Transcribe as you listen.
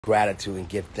gratitude and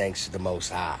give thanks to the Most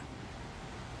High.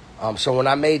 So when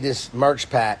I made this merch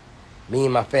pack, me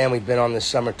and my family been on this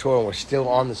summer tour, and we're still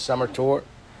on the summer tour.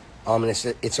 And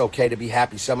it's okay to be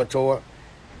happy summer tour,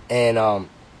 and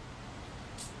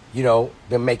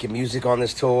been making music on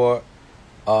this tour,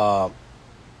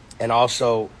 and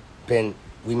also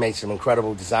we made some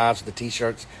incredible designs for the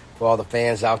t-shirts for all the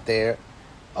fans out there.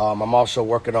 I'm also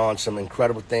working on some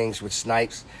incredible things with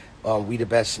Snipes. We the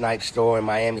Best Snipes store in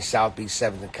Miami, South Beach,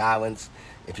 7th and Collins.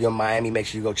 If you're in Miami, make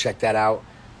sure you go check that out.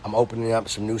 I'm opening up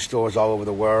some new stores all over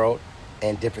the world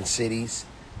and different cities.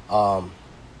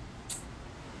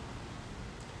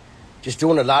 Just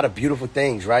doing a lot of beautiful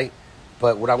things, right?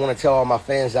 But what I want to tell all my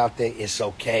fans out there, it's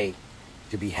okay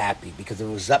to be happy, because if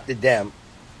it was up to them,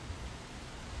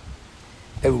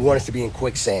 they would want us to be in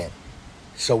quicksand.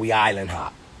 So we island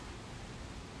hop.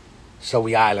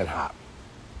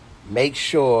 Make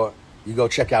sure you go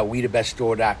check out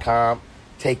WeTheBestStore.com.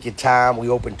 Take your time. We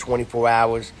open 24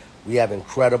 hours. We have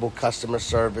incredible customer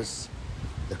service.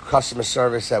 The customer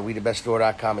service at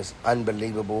WeTheBestStore.com is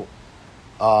unbelievable.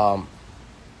 And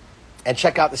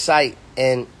check out the site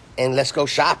and let's go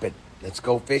shopping. Let's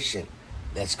go fishing.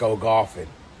 Let's go golfing.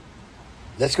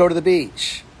 Let's go to the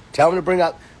beach. Tell them to bring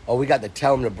out, we got to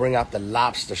tell them to bring out the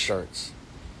lobster shirts.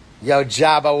 Yo,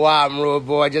 Jabba, I'm rude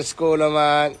boy. Just school them,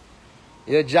 man.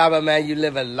 Yo, Jabba, man, you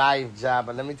live a life,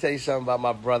 Jabba. Let me tell you something about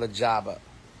my brother, Jabba.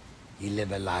 He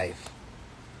live a life.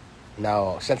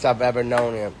 No, since I've ever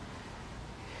known him.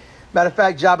 Matter of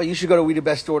fact, Jabba, you should go to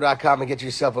WeTheBestStore.com and get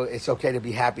yourself a It's Okay to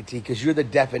Be Happy tee, because you're the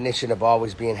definition of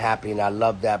always being happy, and I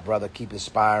love that, brother. Keep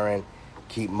inspiring,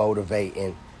 keep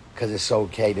motivating, because it's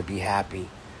okay to be happy.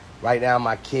 Right now,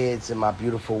 my kids and my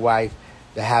beautiful wife,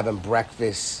 they're having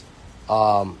breakfast,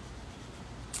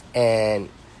 and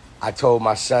I told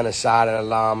my son, Assad and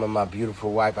Alam, and my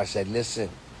beautiful wife, I said, listen,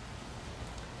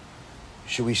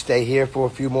 should we stay here for a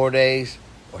few more days,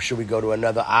 or should we go to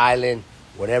another island?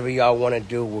 Whatever y'all want to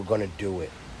do, we're going to do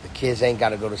it. The kids ain't got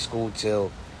to go to school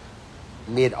till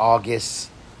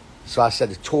mid-August. So I said,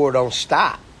 the tour don't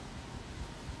stop.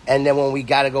 And then when we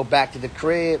got to go back to the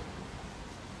crib,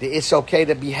 the It's Okay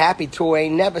to Be Happy tour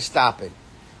ain't never stopping.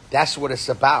 That's what it's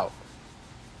about.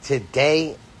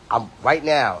 Today, right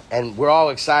now, and we're all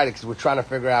excited because we're trying to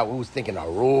figure out, we was thinking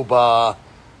Aruba.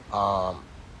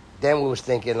 Then we was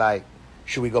thinking, like,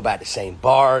 should we go back to St.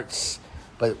 Bart's?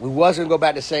 But we wasn't going to go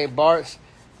back to St. Bart's.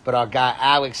 But our guy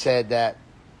Alex said that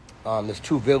there's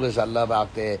 2 villas I love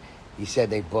out there. He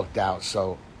said they booked out.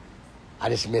 So I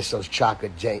just miss those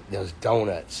those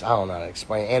donuts. I don't know how to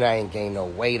explain it. And I ain't gained no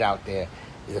weight out there.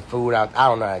 The food out, I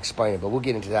don't know how to explain it, but we'll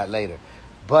get into that later.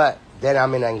 But then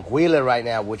I'm in Anguilla right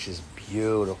now, which is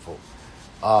beautiful.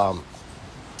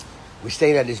 We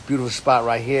stayed at this beautiful spot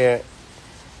right here.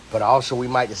 But also we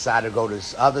might decide to go to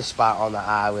this other spot on the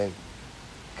island.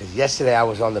 Because yesterday I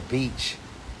was on the beach.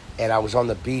 And I was on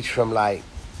the beach from like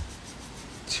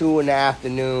 2 in the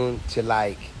afternoon to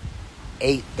like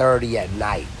 8:30 at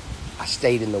night. I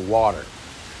stayed in the water.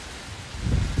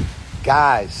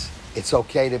 Guys, it's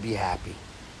okay to be happy.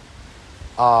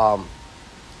 And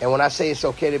when I say it's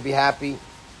okay to be happy,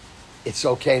 it's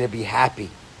okay to be happy.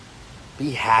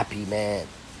 Be happy, man.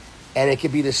 And it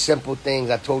could be the simple things.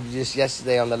 I told you this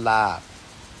yesterday on the live.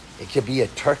 It could be a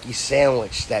turkey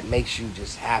sandwich that makes you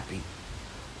just happy.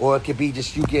 Or it could be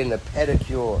just you getting a pedicure.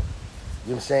 You know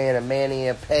what I'm saying? A mani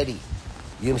and a pedi. You know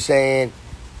what I'm saying?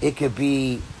 It could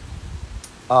be,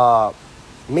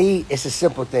 me, it's a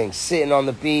simple thing. Sitting on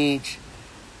the beach,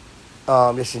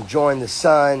 just enjoying the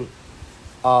sun,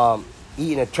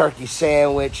 eating a turkey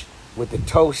sandwich with the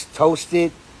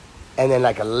toasted, and then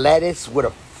like a lettuce with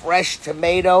a fresh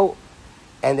tomato,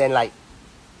 and then like,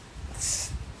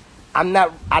 I'm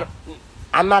not going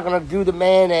to do the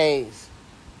mayonnaise.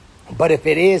 But if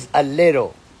it is a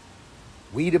little,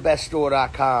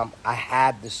 WeTheBestStore.com, I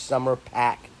have the summer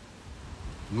pack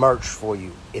merch for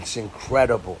you. It's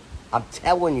incredible. I'm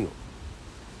telling you.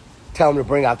 Tell them to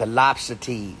bring out the lobster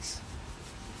tees.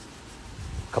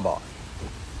 Come on.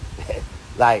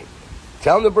 Like,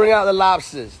 tell them to bring out the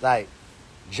lobsters. Like,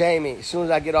 Jamie, as soon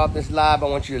as I get off this live, I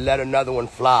want you to let another one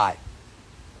fly.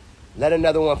 Let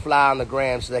another one fly on the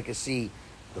gram so they can see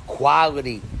the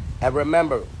quality. And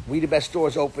remember, We The Best Store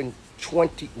is open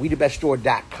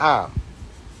WeTheBestStore.com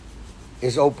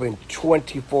is open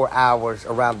 24 hours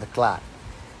around the clock.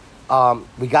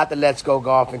 We got the Let's Go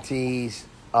Golfing tees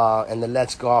and the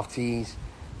Let's Golf tees.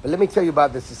 But let me tell you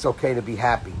about this. It's okay to be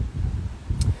happy.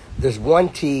 There's one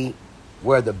tee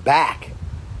where the back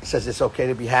says it's okay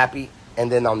to be happy.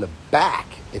 And then on the back,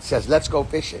 it says, let's go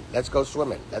fishing. Let's go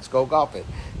swimming. Let's go golfing.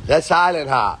 Let's island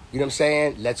hop. You know what I'm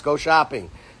saying? Let's go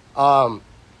shopping.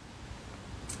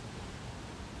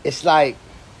 it's like,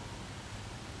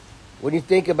 when you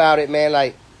think about it, man,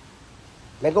 like,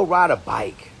 man, go ride a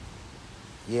bike.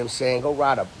 You know what I'm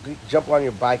saying? Jump on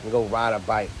your bike and go ride a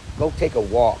bike. Go take a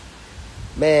walk.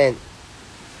 Man,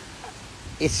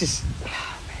 it's just,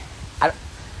 I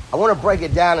want to break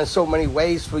it down in so many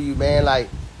ways for you, man. Like,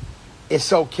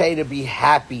 it's okay to be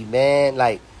happy, man.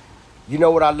 Like, you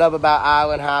know what I love about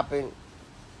island hopping?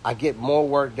 I get more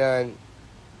work done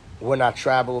when I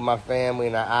travel with my family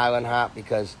and I island hop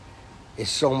because it's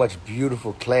so much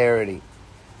beautiful clarity.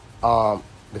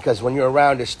 Because when you're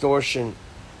around distortion,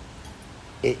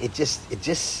 it's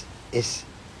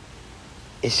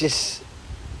just,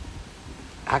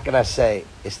 how can I say?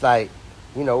 It's like,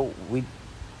 you know, we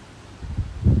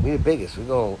the biggest. We're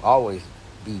going to always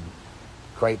be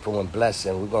grateful and blessed,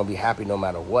 and we're going to be happy no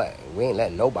matter what. We ain't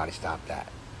letting nobody stop that.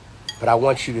 But I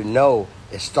want you to know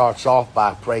it starts off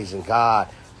by praising God,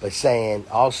 but saying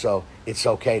also it's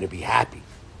okay to be happy.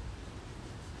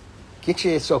 Get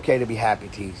your It's Okay to Be Happy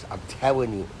tees. I'm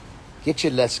telling you. Get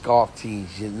your Let's Golf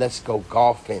tees, your Let's Go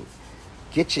Golfing.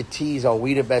 Get your tees on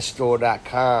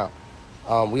WeTheBestStore.com.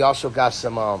 We also got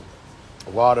some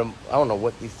water, I don't know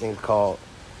what these things called.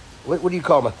 What do you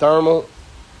call them? A thermal?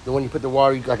 The one you put the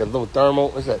water, like a little thermal?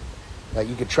 What's that? Like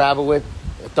you could travel with?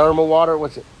 A thermal water?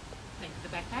 What's it? Like the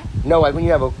backpack? No, like when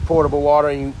you have a portable water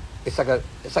and it's like a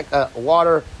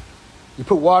water. You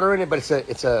put water in it, but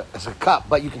it's a cup,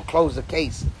 but you can close the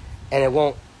case and it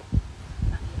won't.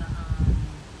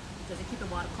 Does it keep the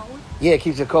water cold? Yeah, it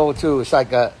keeps it cold too. It's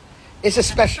a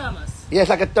special. Like a thermos. Yeah, it's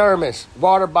like a thermos.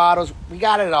 Water bottles. We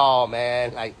got it all,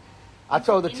 man. Like I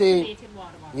told the team. Water bottle.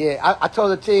 Yeah, I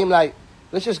told the team, like,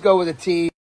 let's just go with the team.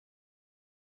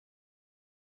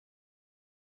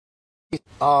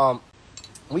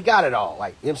 We got it all.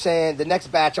 Like, you know what I'm saying? The next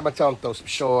batch, I'm going to tell them throw some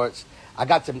shorts. I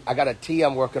got a tee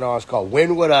I'm working on. It's called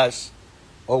Win With Us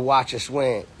or Watch Us Win.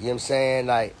 You know what I'm saying?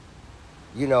 Like,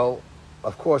 you know,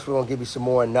 of course, we're going to give you some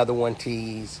more Another One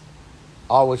tees.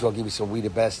 Always going to give you some We The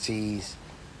Best tees.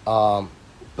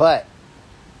 But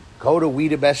go to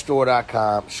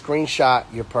WeTheBestStore.com.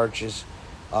 Screenshot your purchase.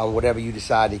 Whatever you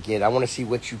decide to get. I want to see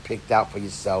what you picked out for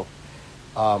yourself.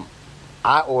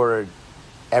 I ordered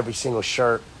every single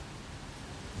shirt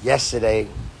yesterday.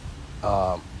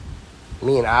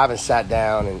 Me and Ivan sat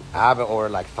down, and Ivan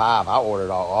ordered like 5. I ordered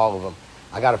all of them.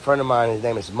 I got a friend of mine, his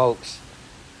name is Mokes.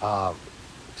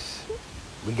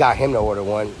 We got him to order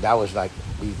one. That was like,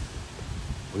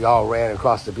 we all ran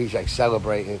across the beach like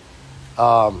celebrating.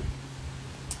 Shout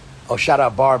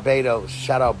out Barbados.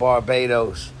 Shout out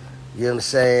Barbados. You know what I'm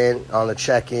saying? On the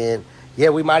check-in. Yeah,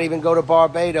 we might even go to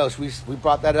Barbados. We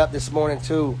brought that up this morning,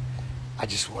 too. I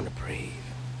just want to breathe.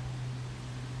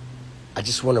 I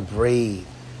just want to breathe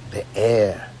the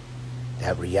air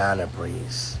that Rihanna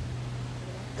breathes.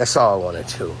 That's all I want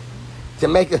to do. To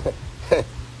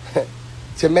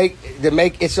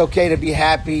make It's Okay to Be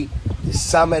Happy, to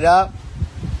sum it up,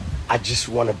 I just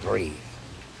want to breathe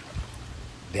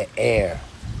the air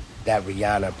that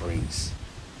Rihanna breathes.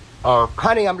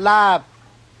 Honey, I'm live.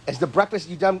 Is the breakfast,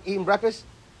 you done eating breakfast?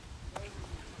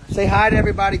 Say hi to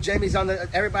everybody.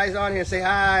 Everybody's on here. Say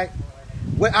hi.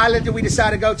 What island did we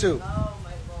decide to go to? Oh,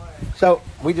 my Lord. So,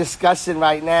 we discussing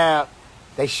right now.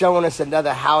 They showing us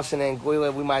another house in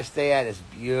Anguilla we might stay at. It's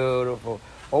beautiful.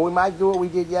 Or we might do what we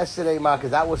did yesterday, Ma,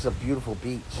 because that was a beautiful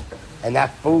beach. And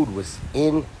that food was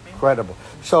incredible.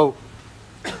 So,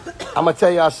 I'm going to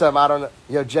tell y'all something. I don't know.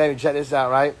 Yo, Jamie, check this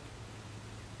out, right?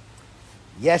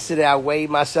 Yesterday, I weighed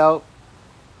myself.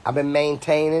 I've been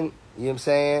maintaining, you know what I'm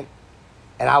saying?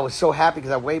 And I was so happy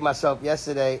because I weighed myself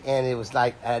yesterday, and it was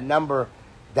like a number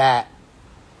that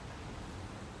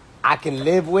I can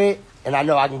live with, and I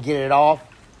know I can get it off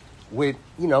with,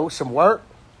 you know, some work.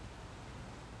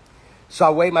 So I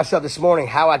weighed myself this morning,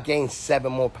 how I gained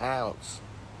 7 more pounds.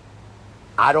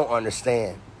 I don't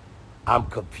understand. I'm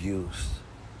confused.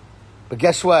 But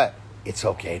guess what? It's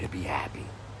okay to be happy.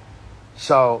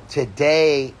 So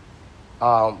today,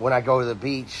 when I go to the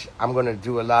beach, I'm going to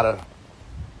do a lot of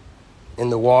in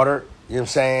the water. You know what I'm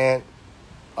saying?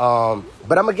 But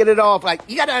I'm going to get it off. Like,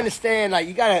 you got to understand, like,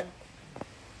 you got to...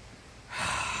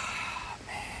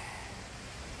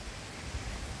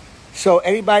 So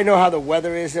anybody know how the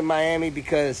weather is in Miami?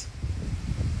 Because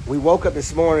we woke up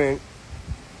this morning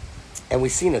and we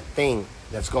seen a thing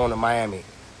that's going to Miami.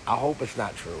 I hope it's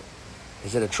not true.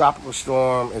 Is it a tropical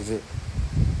storm? Is it...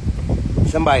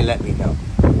 Somebody let me know.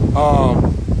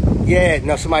 Yeah,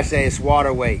 no, somebody say it's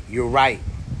waterway. You're right.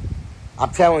 I'm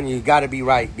telling you, you got to be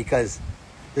right because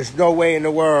there's no way in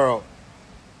the world.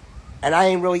 And I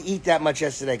ain't really eat that much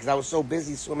yesterday because I was so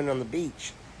busy swimming on the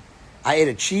beach. I ate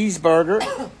a cheeseburger,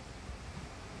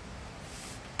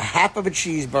 a half of a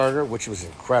cheeseburger, which was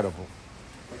incredible.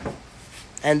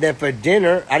 And then for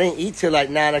dinner, I didn't eat till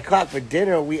like 9 o'clock. For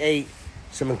dinner, we ate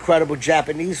some incredible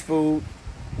Japanese food,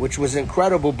 which was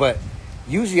incredible. But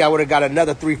usually I would have got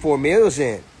another 3-4 meals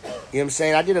in. You know what I'm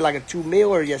saying? I did it like a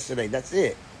 2-mealer yesterday. That's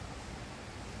it.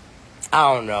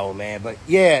 I don't know, man. But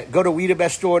yeah, go to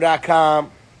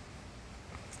WeTheBestStore.com.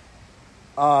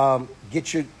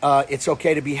 Get your It's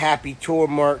Okay to Be Happy tour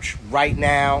merch right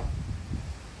now.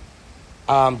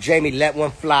 Jamie, let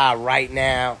one fly right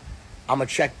now. I'm going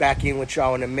to check back in with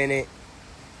y'all in a minute.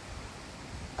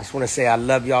 I just want to say I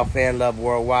love y'all, Fan Love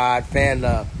Worldwide. Fan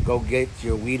Love, go get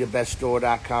your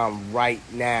WeTheBestStore.com right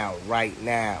now. Right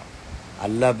now. I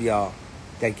love y'all.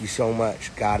 Thank you so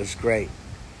much. God is great.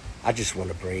 I just want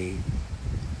to breathe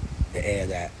the air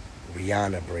that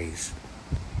Rihanna breathes.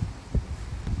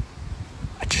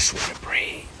 I just want to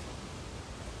breathe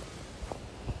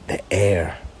the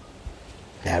air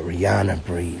that Rihanna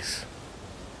breathes.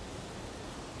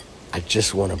 I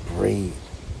just want to breathe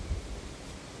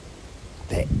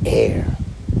the air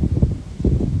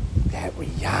that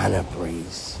Rihanna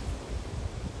breathes.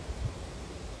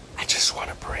 I just want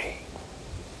to breathe.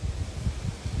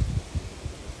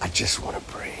 I just want to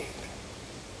breathe.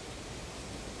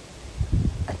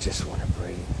 I just want to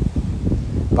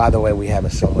breathe. By the way, we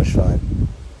having so much fun.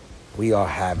 We are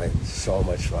having so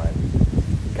much fun.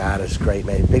 God is great,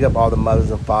 man. Big up all the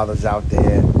mothers and fathers out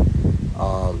there.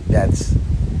 That's,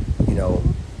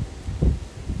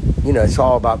 it's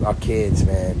all about our kids,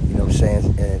 man. You know what I'm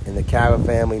saying? In the Khaled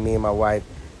family, me and my wife,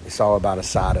 it's all about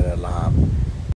Assad and Alam.